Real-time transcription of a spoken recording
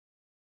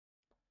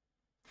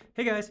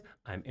Hey guys,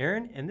 I'm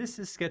Aaron, and this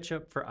is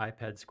SketchUp for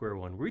iPad Square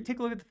One, where we take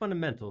a look at the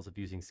fundamentals of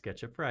using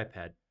SketchUp for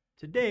iPad.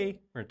 Today,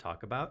 we're going to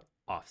talk about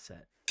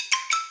offset.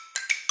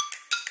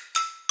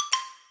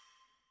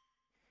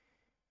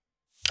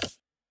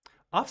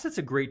 Offset's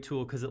a great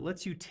tool because it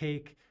lets you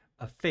take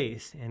a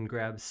face and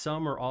grab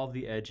some or all of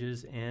the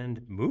edges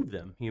and move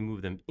them. You can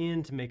move them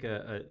in to make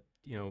a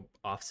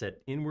offset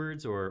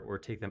inwards, or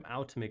take them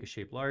out to make a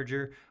shape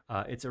larger.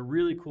 It's a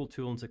really cool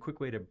tool, and it's a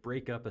quick way to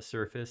break up a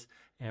surface,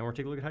 and we're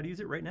taking a look at how to use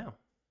it right now. All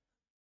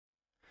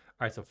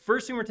right, so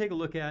first thing we're gonna take a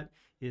look at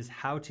is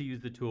how to use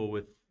the tool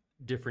with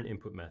different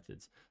input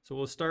methods. So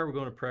we'll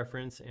go to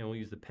preference, and we'll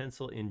use the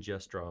pencil in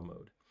just draw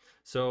mode.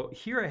 So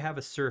here I have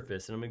a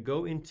surface, and I'm gonna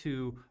go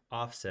into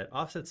offset.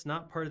 Offset's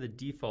not part of the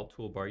default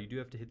toolbar. You do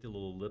have to hit the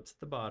little ellipse at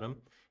the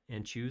bottom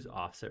and choose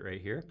offset right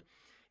here.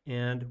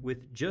 And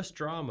with just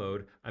draw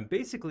mode, I'm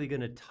basically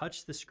gonna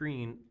touch the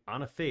screen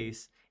on a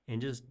face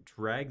and just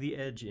drag the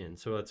edge in.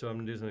 So what I'm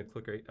gonna do is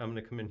I'm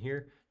gonna come in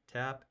here,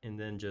 tap, and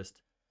then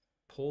just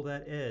pull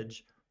that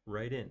edge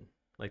right in,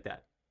 like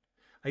that.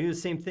 I can do the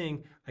same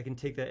thing. I can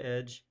take that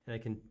edge and I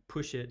can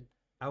push it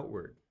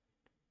outward.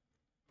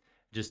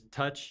 Just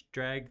touch,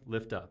 drag,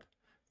 lift up.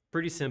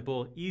 Pretty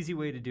simple, easy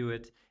way to do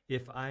it.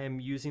 If I am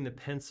using the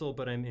pencil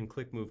but I'm in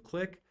click, move,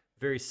 click,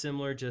 very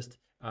similar, just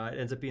it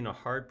ends up being a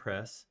hard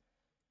press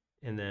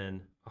and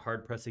then a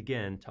hard press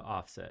again to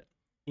offset.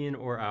 In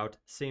or out,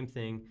 same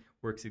thing,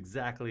 works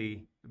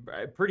exactly,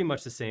 pretty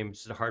much the same,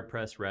 just a hard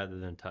press rather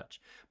than touch.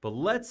 But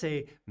let's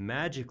say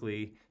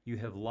magically you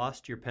have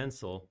lost your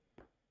pencil,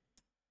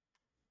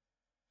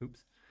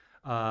 oops,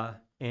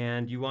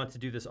 and you want to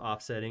do this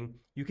offsetting.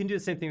 You can do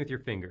the same thing with your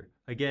finger.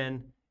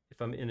 Again,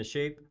 if I'm in a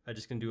shape, I'm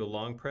just gonna do a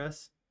long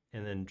press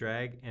and then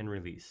drag and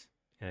release.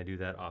 And I do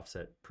that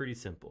offset, pretty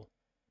simple.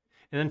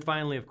 And then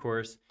finally, of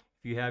course,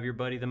 if you have your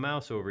buddy the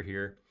mouse over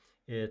here,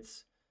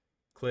 it's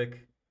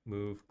click,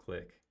 move,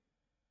 click.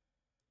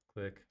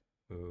 Click,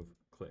 move,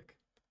 click.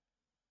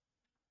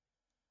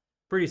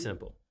 Pretty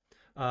simple.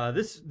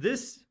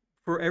 This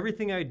for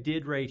everything I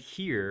did right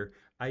here,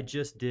 I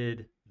just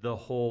did the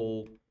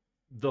whole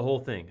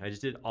thing. I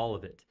just did all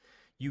of it.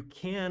 You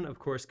can, of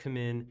course, come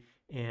in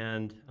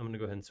and I'm gonna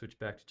go ahead and switch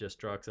back to just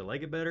draw because I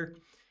like it better.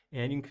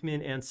 And you can come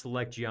in and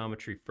select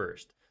geometry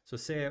first. So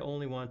say I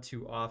only want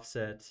to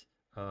offset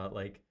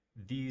like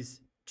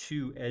these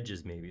two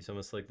edges maybe. So I'm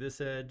gonna select this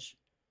edge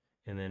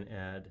and then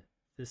add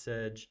this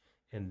edge.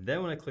 And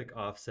then when I click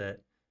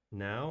offset,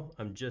 now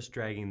I'm just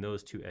dragging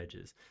those two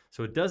edges.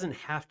 So it doesn't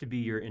have to be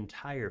your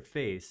entire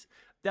face.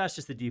 That's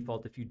just the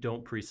default if you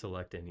don't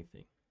pre-select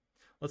anything.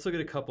 Let's look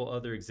at a couple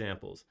other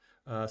examples.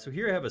 So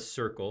here I have a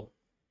circle,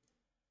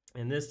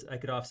 and this I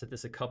could offset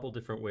this a couple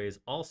different ways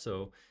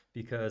also,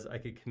 because I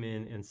could come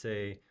in and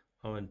say,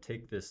 I want to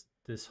take this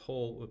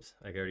whole, whoops,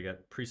 I already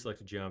got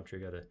pre-selected geometry,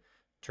 I got to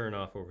turn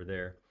off over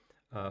there.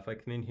 If I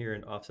come in here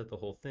and offset the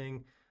whole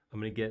thing, I'm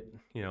going to get,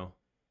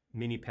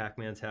 mini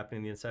Pac-Mans happening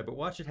on the inside, but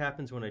watch what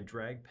happens when I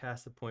drag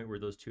past the point where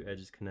those two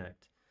edges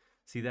connect.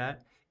 See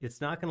that?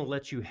 It's not going to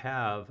let you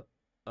have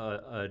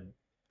a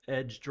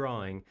edge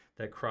drawing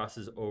that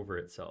crosses over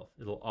itself.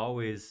 It'll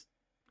always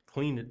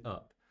clean it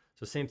up.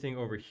 So same thing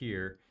over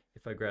here.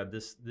 If I grab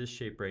this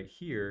shape right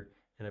here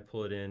and I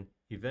pull it in,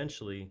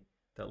 eventually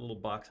that little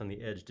box on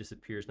the edge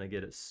disappears and I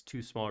get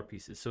two smaller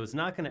pieces. So it's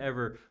not going to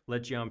ever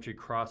let geometry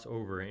cross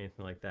over or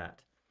anything like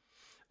that.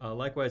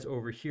 Likewise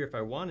over here, if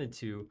I wanted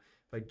to,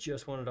 if I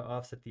just wanted to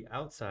offset the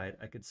outside,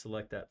 I could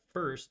select that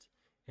first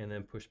and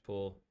then push,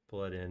 pull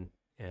it in,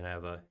 and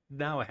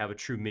now I have a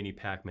true mini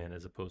Pac-Man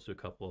as opposed to a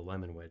couple of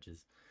lemon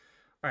wedges.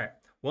 All right,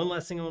 one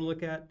last thing I want to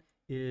look at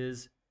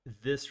is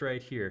this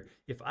right here.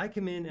 If I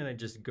come in and I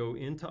just go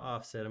into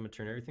offset, I'm gonna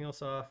turn everything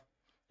else off,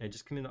 and I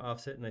just come into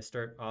offset and I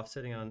start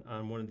offsetting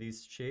on one of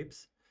these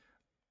shapes,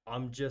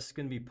 I'm just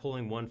gonna be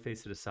pulling one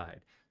face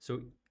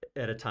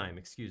at a time,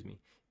 excuse me.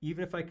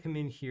 Even if I come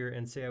in here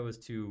and say I was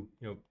to,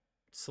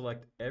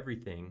 select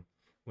everything,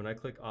 when I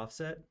click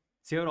offset,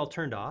 see how it all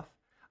turned off?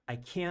 I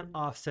can't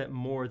offset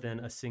more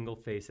than a single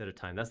face at a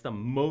time. That's the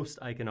most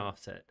I can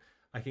offset.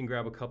 I can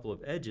grab a couple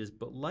of edges,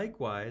 but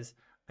likewise,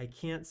 I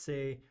can't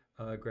say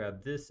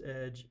grab this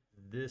edge,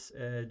 this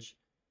edge,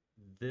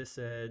 this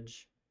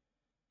edge,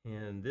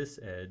 and this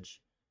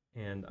edge,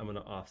 and I'm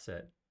gonna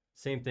offset.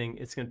 Same thing,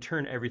 it's gonna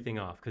turn everything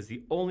off, because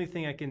the only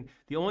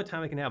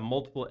time I can have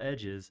multiple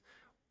edges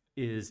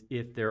is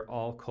if they're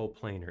all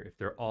coplanar, if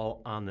they're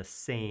all on the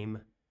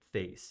same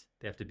face.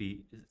 They have to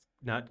be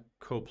not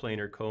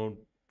coplanar, cone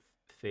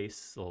face,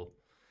 so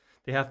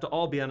they have to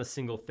all be on a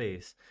single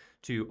face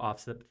to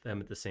offset them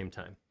at the same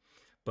time.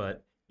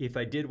 But if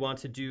I did want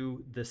to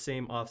do the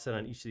same offset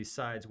on each of these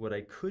sides, what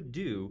I could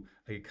do,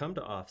 I could come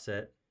to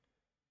offset,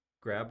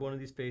 grab one of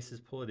these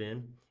faces, pull it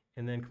in,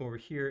 and then come over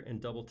here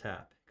and double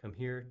tap. Come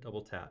here,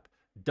 double tap.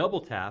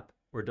 Double tap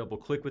or double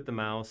click with the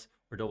mouse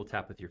or double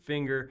tap with your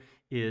finger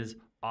is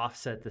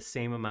offset the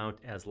same amount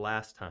as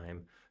last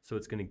time. So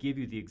it's going to give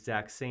you the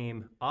exact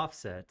same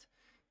offset,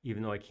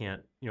 even though I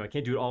can't do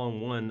it all in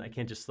one. I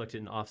can't just select it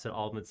and offset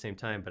all of them at the same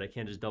time, but I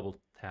can just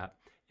double tap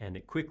and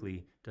it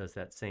quickly does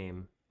that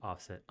same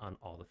offset on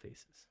all the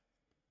faces.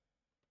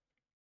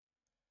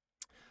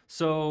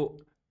 So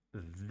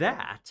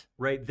that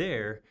right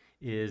there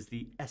is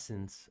the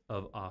essence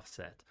of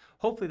offset.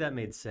 Hopefully that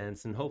made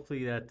sense, and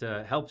hopefully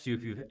that helps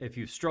you if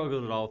you've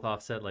struggled at all with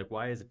offset, like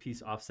why is a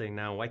piece offsetting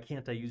now? Why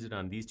can't I use it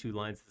on these two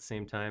lines at the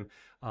same time?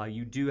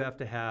 You do have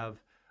to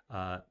have,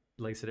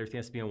 like I said, everything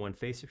has to be on one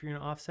face if you're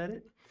going to offset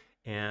it,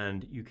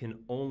 and you can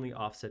only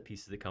offset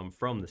pieces that come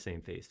from the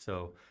same face.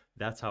 So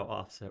that's how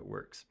offset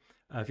works.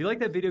 If you like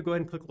that video, go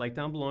ahead and click like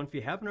down below. And if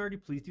you haven't already,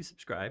 please do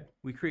subscribe.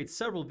 We create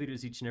several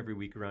videos each and every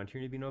week around here,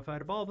 and you'll be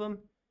notified of all of them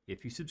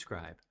if you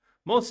subscribe.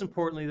 Most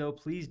importantly, though,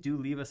 please do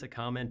leave us a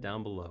comment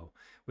down below.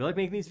 We like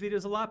making these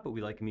videos a lot, but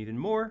we like them even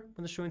more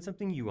when they're showing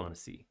something you want to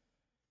see.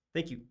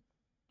 Thank you.